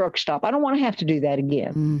come in the truck stop. I don't want to have to do that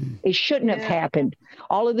again. It shouldn't have happened.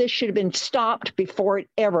 All of this should have been stopped before it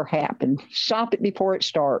ever happened. Stop it before it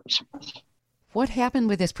starts. What happened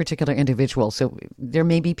with this particular individual? So there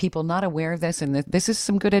may be people not aware of this, and this is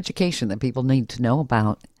some good education that people need to know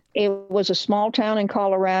about. It was a small town in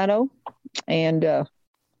Colorado, and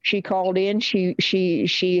she called in. She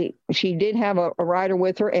did have a rider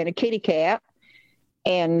with her and a kitty cat,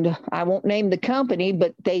 and I won't name the company,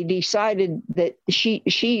 but they decided that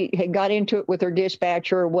she had got into it with her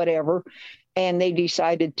dispatcher or whatever, and they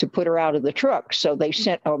decided to put her out of the truck. So they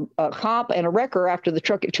sent a cop and a wrecker after the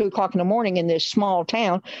truck at 2:00 in the morning in this small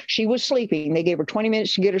town. She was sleeping. They gave her 20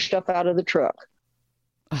 minutes to get her stuff out of the truck.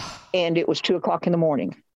 And it was 2:00 in the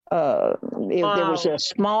morning. There was a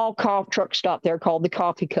small truck stop there called the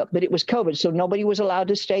Coffee Cup, but it was COVID, so nobody was allowed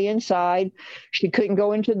to stay inside. She couldn't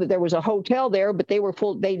go into there was a hotel there, but they were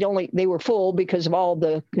full. They were full because of all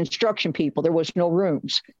the construction people. There was no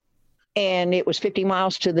rooms. And it was 50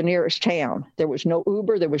 miles to the nearest town. There was no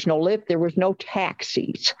Uber, there was no Lyft, there was no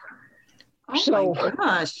taxis. Oh my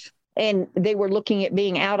gosh. And they were looking at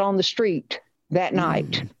being out on the street that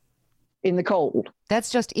night in the cold. That's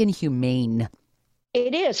just inhumane.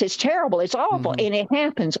 It is. It's terrible. It's awful. And it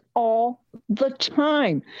happens all the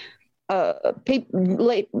time.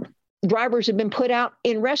 Drivers have been put out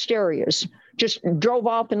in rest areas, just drove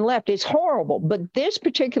off and left. It's horrible. But this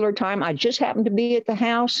particular time, I just happened to be at the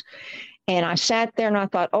house and I sat there and I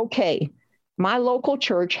thought, okay, my local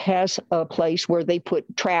church has a place where they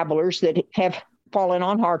put travelers that have fallen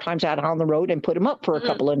on hard times out on the road and put them up for a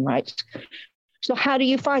couple of nights. So how do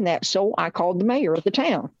you find that? So I called the mayor of the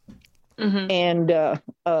town and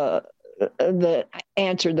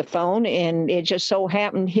answered the phone, and it just so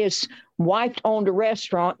happened his wife owned a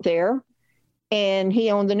restaurant there and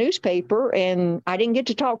he owned the newspaper, and I didn't get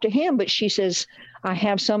to talk to him, but she says, I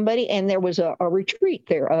have somebody, and there was a retreat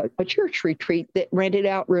there, a church retreat that rented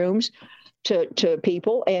out rooms, to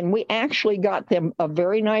people, and we actually got them a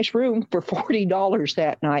very nice room for $40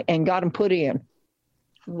 that night and got them put in.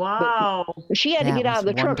 Wow. But she had to get out of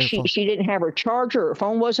the truck. She didn't have her charger. Her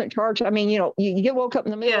phone wasn't charged. I mean, you get woke up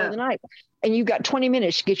in the middle of the night and you've got 20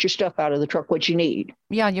 minutes to get your stuff out of the truck, what you need.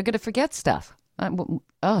 Yeah, you're going to forget stuff.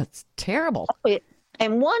 It's terrible.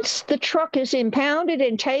 And once the truck is impounded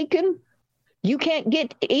and taken, you can't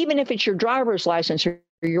get, even if it's your driver's license or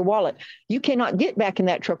your wallet, you cannot get back in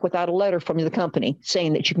that truck without a letter from the company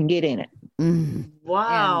saying that you can get in it.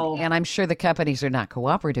 Wow. And I'm sure the companies are not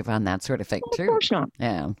cooperative on that sort of thing, too. Of course not.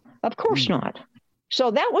 Yeah. Of course not. So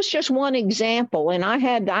that was just one example. And I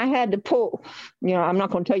had to pull, I'm not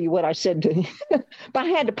going to tell you what I said to you, but I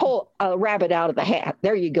had to pull a rabbit out of the hat.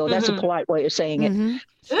 There you go. That's a polite way of saying it.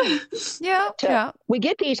 Yeah. We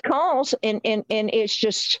get these calls and it's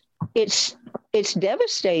just, it's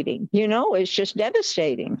devastating. It's just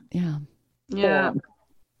devastating. Yeah.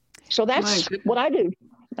 So that's what I do.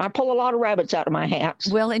 I pull a lot of rabbits out of my hats.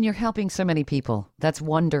 Well, and you're helping so many people. That's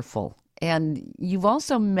wonderful. And you've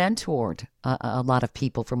also mentored a lot of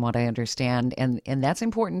people, from what I understand. And that's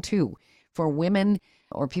important, too, for women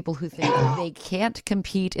or people who think they can't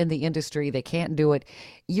compete in the industry, they can't do it.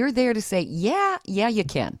 You're there to say, yeah, you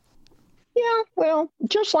can. Yeah, well,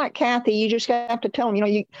 just like Kathy, you just have to tell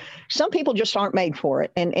them, some people just aren't made for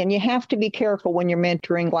it. And you have to be careful when you're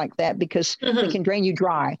mentoring like that, because they can drain you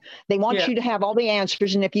dry. They want you to have all the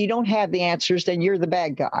answers. And if you don't have the answers, then you're the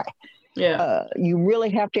bad guy. Yeah. You really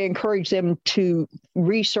have to encourage them to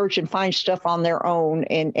research and find stuff on their own.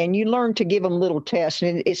 And you learn to give them little tests.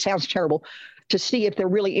 And it sounds terrible, to see if they're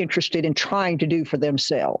really interested in trying to do for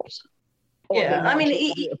themselves. I mean,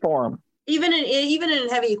 even in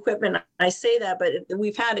heavy equipment, I say that, but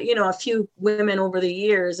we've had, a few women over the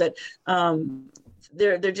years that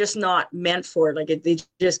they're just not meant for it. Like they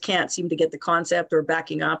just can't seem to get the concept or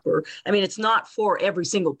backing up, it's not for every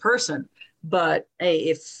single person, but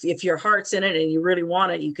hey, if your heart's in it and you really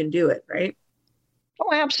want it, you can do it. Right.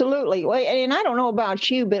 Oh, absolutely. Well, and I don't know about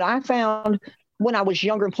you, but I found when I was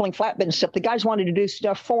younger and pulling flatbed and stuff, the guys wanted to do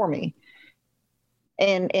stuff for me.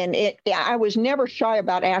 And I was never shy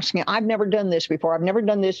about asking. I've never done this before. I've never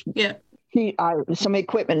done this. Yeah. Some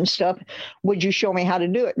equipment and stuff. Would you show me how to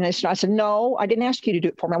do it? And I said, no, I didn't ask you to do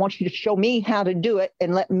it for me. I want you to show me how to do it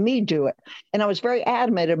and let me do it. And I was very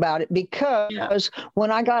adamant about it, because when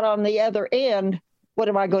I got on the other end, what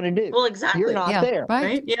am I going to do? Well, exactly. You're not there.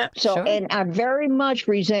 Right. Yeah. So, and I very much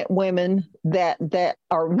resent women that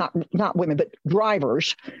are not women, but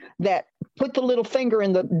drivers that put the little finger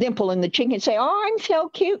in the dimple in the cheek and say, oh, I'm so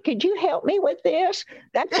cute. Could you help me with this?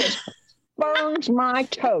 That just burns my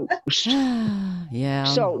toast. Yeah.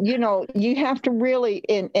 So, you have to really,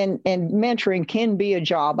 and mentoring can be a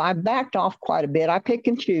job. I backed off quite a bit. I pick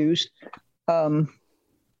and choose.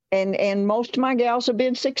 And most of my gals have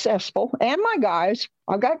been successful, and my guys.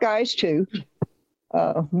 I've got guys too.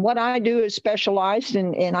 What I do is specialized,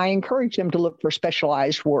 and I encourage them to look for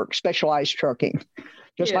specialized work, specialized trucking.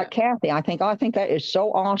 Just like Kathy, I think that is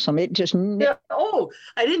so awesome. It just Oh,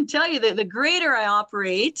 I didn't tell you that the grader I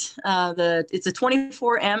operate, it's a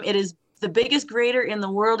 24M. It is the biggest grader in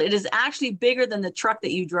the world. It is actually bigger than the truck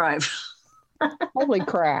that you drive. Holy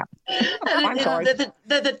crap! I'm sorry.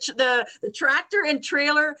 The tractor and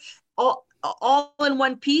trailer all in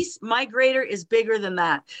one piece. My grader is bigger than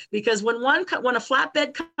that, because when a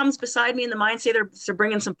flatbed comes beside me in the mine, say they're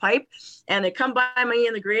bringing some pipe, and they come by me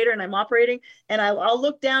in the grader and I'm operating, and I'll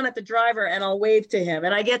look down at the driver and I'll wave to him,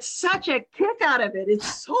 and I get such a kick out of it.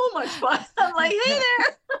 It's so much fun. I'm like, hey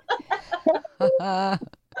there.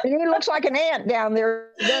 He looks like an ant down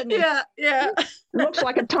there, doesn't he? Yeah. Looks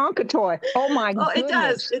like a Tonka toy. Oh my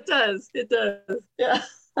goodness. It does. Yeah.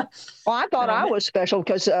 Well, I thought I was special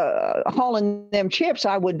because hauling them chips,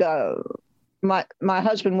 I would. My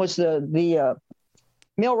husband was the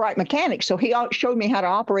millwright mechanic, so he showed me how to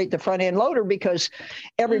operate the front end loader, because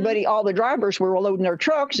everybody, all the drivers were loading their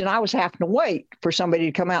trucks, and I was having to wait for somebody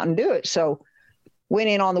to come out and do it. So went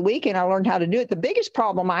in on the weekend. I learned how to do it. The biggest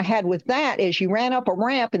problem I had with that is you ran up a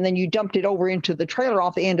ramp and then you dumped it over into the trailer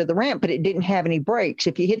off the end of the ramp, but it didn't have any brakes.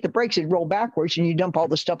 If you hit the brakes, it'd roll backwards and you dump all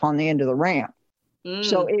the stuff on the end of the ramp.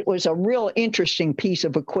 So it was a real interesting piece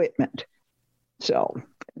of equipment. So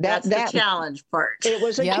that's the challenge part. It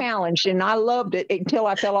was a challenge, and I loved it until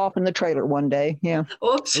I fell off in the trailer one day. Yeah.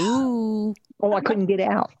 Oops. Ooh. Oh, I couldn't get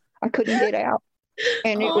out.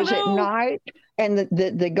 And it was at night. And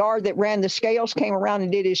the guard that ran the scales came around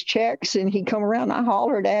and did his checks, and he come around and I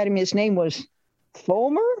hollered at him. His name was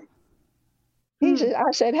Fulmer.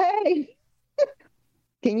 I said, hey,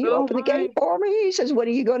 can you open the gate for me? He says, what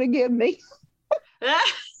are you going to give me?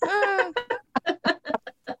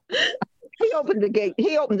 opened the gate.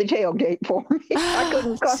 He opened the tailgate for me. I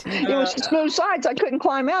couldn't. It was smooth sides. I couldn't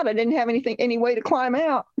climb out. I didn't have any way to climb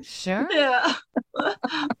out. Sure. Yeah.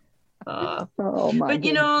 Oh my! But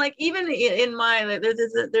goodness. like even in my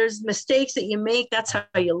there's mistakes that you make. That's how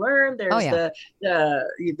you learn. There's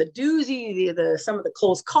the doozy, the some of the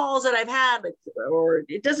close calls that I've had. Or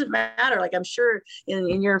it doesn't matter. Like I'm sure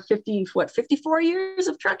in your 54 years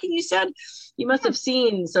of trucking, you said you must have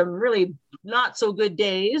seen some really not so good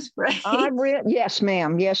days, right? Yes,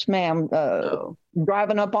 ma'am. Yes, ma'am.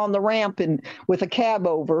 Driving up on the ramp and with a cab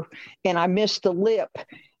over, and I missed the lip,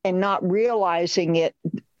 and not realizing it.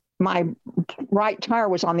 My right tire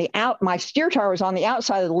was on the my steer tire was on the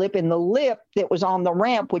outside of the lip, and the lip that was on the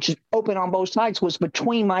ramp, which is open on both sides, was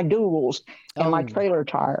between my duals and my trailer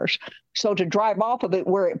tires. So to drive off of it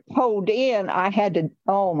where it pulled in, I had to,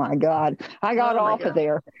 oh my God, I got off of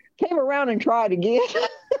there, came around and tried again.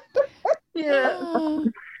 Yeah.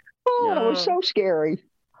 It was so scary.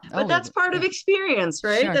 But that's part of experience,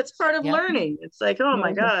 right? Sure. That's part of learning. It's like, oh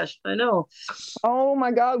my gosh, I know. Oh my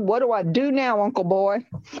God, what do I do now, Uncle Boy?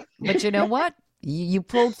 But you know what? You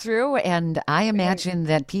pulled through, and I imagine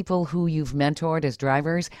that people who you've mentored as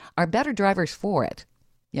drivers are better drivers for it.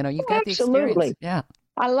 You know, you've got the experience. Yeah.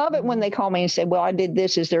 I love it when they call me and say, well, I did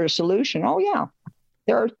this. Is there a solution? Oh, yeah.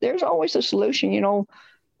 There's always a solution. You know,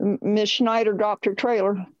 Miss Schneider dropped her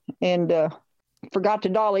trailer and forgot to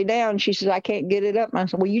dolly down. She says, I can't get it up. And I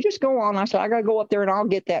said, well, you just go on. I said, I got to go up there and I'll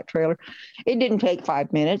get that trailer. It didn't take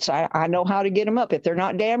 5 minutes. I know how to get them up. If they're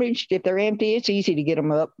not damaged, if they're empty, it's easy to get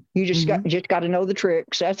them up. You just got to know the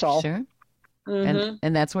tricks. That's all. Sure.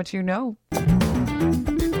 And that's what you know.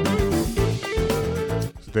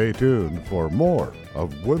 Stay tuned for more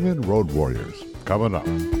of Women Road Warriors coming up.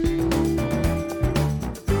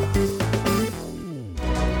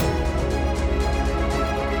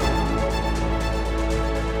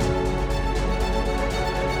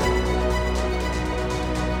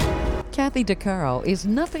 Kathy DeCaro is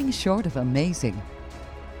nothing short of amazing.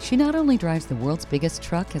 She not only drives the world's biggest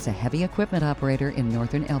truck as a heavy equipment operator in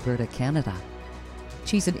northern Alberta, Canada.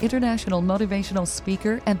 She's an international motivational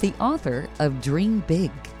speaker and the author of Dream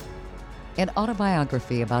Big, an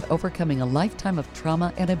autobiography about overcoming a lifetime of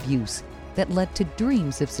trauma and abuse that led to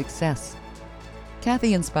dreams of success.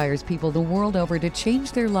 Kathy inspires people the world over to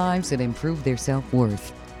change their lives and improve their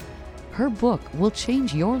self-worth. Her book will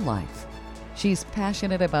change your life. She's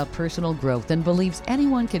passionate about personal growth and believes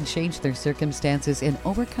anyone can change their circumstances and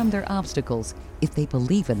overcome their obstacles if they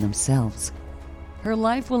believe in themselves. Her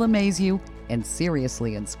life will amaze you and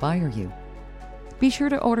seriously inspire you. Be sure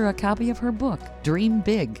to order a copy of her book, Dream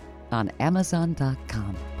Big, on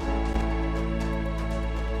Amazon.com.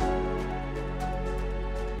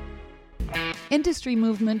 Industry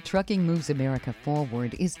movement Trucking Moves America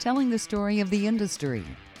Forward is telling the story of the industry,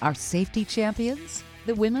 our safety champions,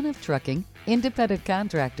 the women of trucking, independent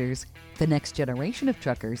contractors, the next generation of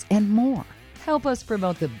truckers, and more. Help us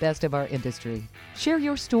promote the best of our industry. Share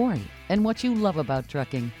your story and what you love about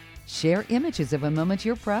trucking. Share images of a moment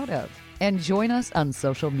you're proud of. And join us on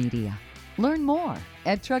social media. Learn more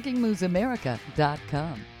at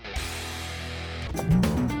truckingmovesamerica.com.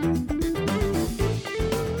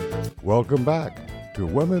 Welcome back to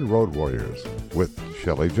Women Road Warriors with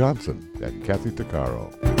Shelley Johnson and Kathy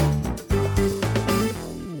Tuccaro.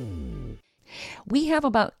 We have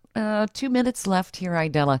about 2 minutes left here,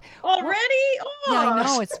 Idella. Already? Yeah, I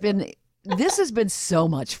know. This has been so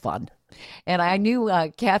much fun. And I knew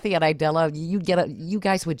Kathy and Idella, you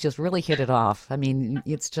guys would just really hit it off. I mean,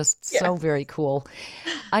 it's just so very cool.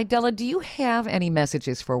 Idella, do you have any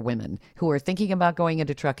messages for women who are thinking about going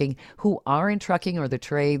into trucking, who are in trucking or the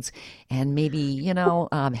trades, and maybe, having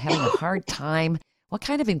a hard time? What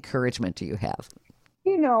kind of encouragement do you have?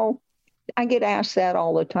 I get asked that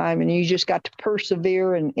all the time, and you just got to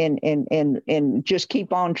persevere and just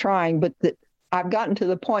keep on trying. But I've gotten to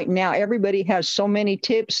the point now, everybody has so many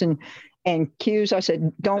tips and cues. I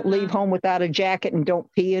said, don't leave home without a jacket and don't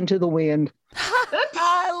pee into the wind.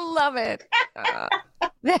 I love it.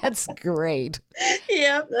 That's great.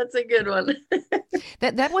 Yeah, that's a good one.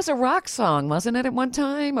 That was a rock song, wasn't it, at one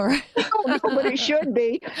time? Or no, but it should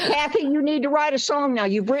be. Kathy, you need to write a song now.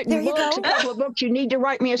 You've written books, a couple of books. You need to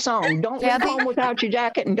write me a song. Don't leave home without your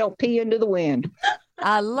jacket and don't pee into the wind.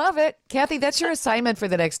 I love it. Kathy, that's your assignment for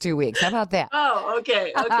the next 2 weeks. How about that? Oh,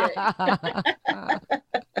 okay.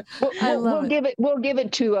 We'll give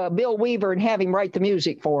it to Bill Weaver and have him write the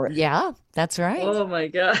music for it. Yeah, that's right. Oh my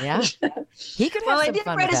gosh. Yeah. He could have I did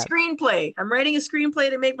write a screenplay. I'm writing a screenplay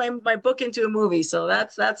to make my book into a movie. So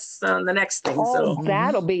that's the next thing. Oh,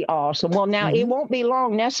 that'll be awesome. Well, now it won't be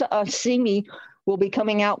long. Nessa Asimi will be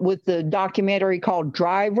coming out with the documentary called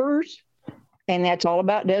Drivers. And that's all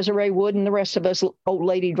about Desiree Wood and the rest of us old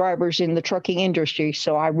lady drivers in the trucking industry.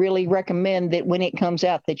 So I really recommend that when it comes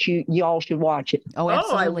out that y'all should watch it. Oh,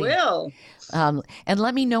 absolutely. I will. And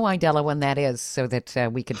let me know, Idella, when that is so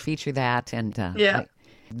that we can feature that. And Yeah.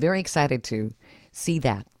 very excited to see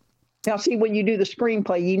that. Now, see, when you do the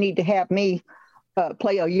screenplay, you need to have me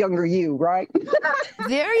play a younger you, right?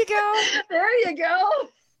 There you go. There you go.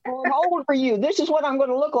 Well, how old are you? This is what I'm going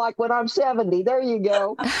to look like when I'm 70. There you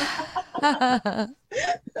go. I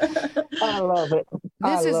love it.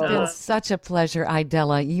 This has been such a pleasure,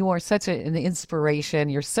 Idella. You are such an inspiration.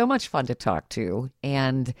 You're so much fun to talk to.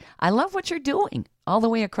 And I love what you're doing all the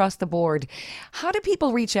way across the board. How do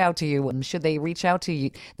people reach out to you? Should they reach out to you,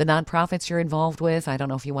 the nonprofits you're involved with? I don't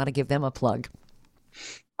know if you want to give them a plug.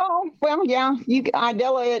 Oh, well, yeah.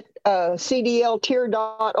 Idella at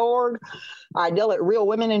cdltier.org, Idella at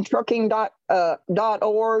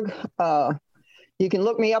realwomenintrucking.org. You can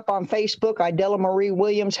look me up on Facebook, Idella Marie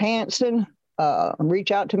Williams Hansen.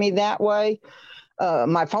 Reach out to me that way.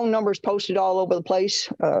 My phone number is posted all over the place.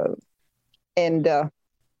 And I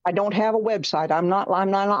don't have a website. I'm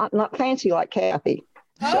not fancy like Kathy.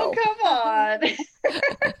 Oh, come on.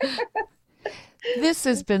 This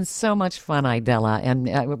has been so much fun, Idella, and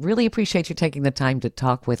I really appreciate you taking the time to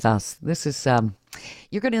talk with us. This is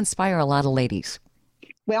you're going to inspire a lot of ladies.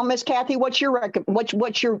 Well, Miss Kathy, what's your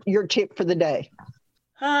your tip for the day?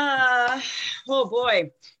 Oh boy.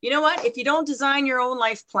 You know what? If you don't design your own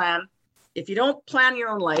life plan, if you don't plan your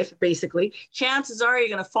own life, basically, chances are you're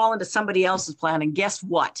going to fall into somebody else's plan. And guess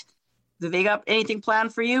what? Do they got anything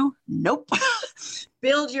planned for you? Nope.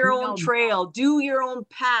 Build your own trail. Do your own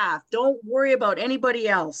path. Don't worry about anybody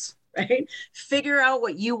else, right? Figure out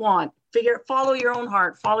what you want. Follow your own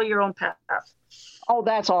heart. Follow your own path. Oh,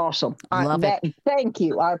 that's awesome. Love it. Thank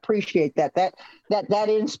you. I appreciate that. That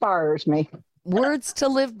inspires me. Words to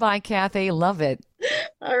live by, Kathy. Love it.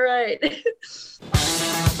 All right.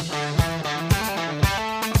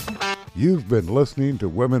 You've been listening to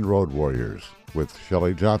Women Road Warriors with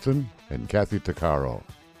Shelley Johnson and Kathy Tuccaro.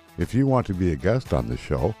 If you want to be a guest on the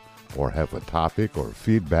show or have a topic or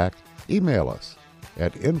feedback, email us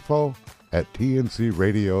at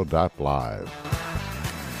info@tncradio.live.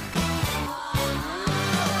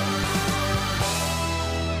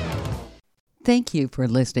 Thank you for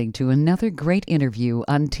listening to another great interview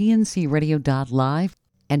on tncradio.live.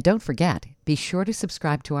 And don't forget, be sure to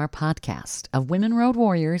subscribe to our podcast of Women Road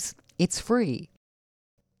Warriors. It's free.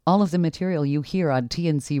 All of the material you hear on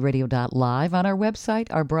tncradio.live, on our website,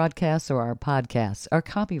 our broadcasts, or our podcasts are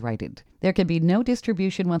copyrighted. There can be no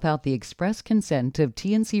distribution without the express consent of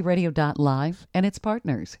tncradio.live and its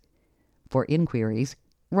partners. For inquiries,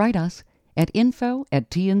 write us at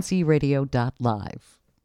info@tncradio.live.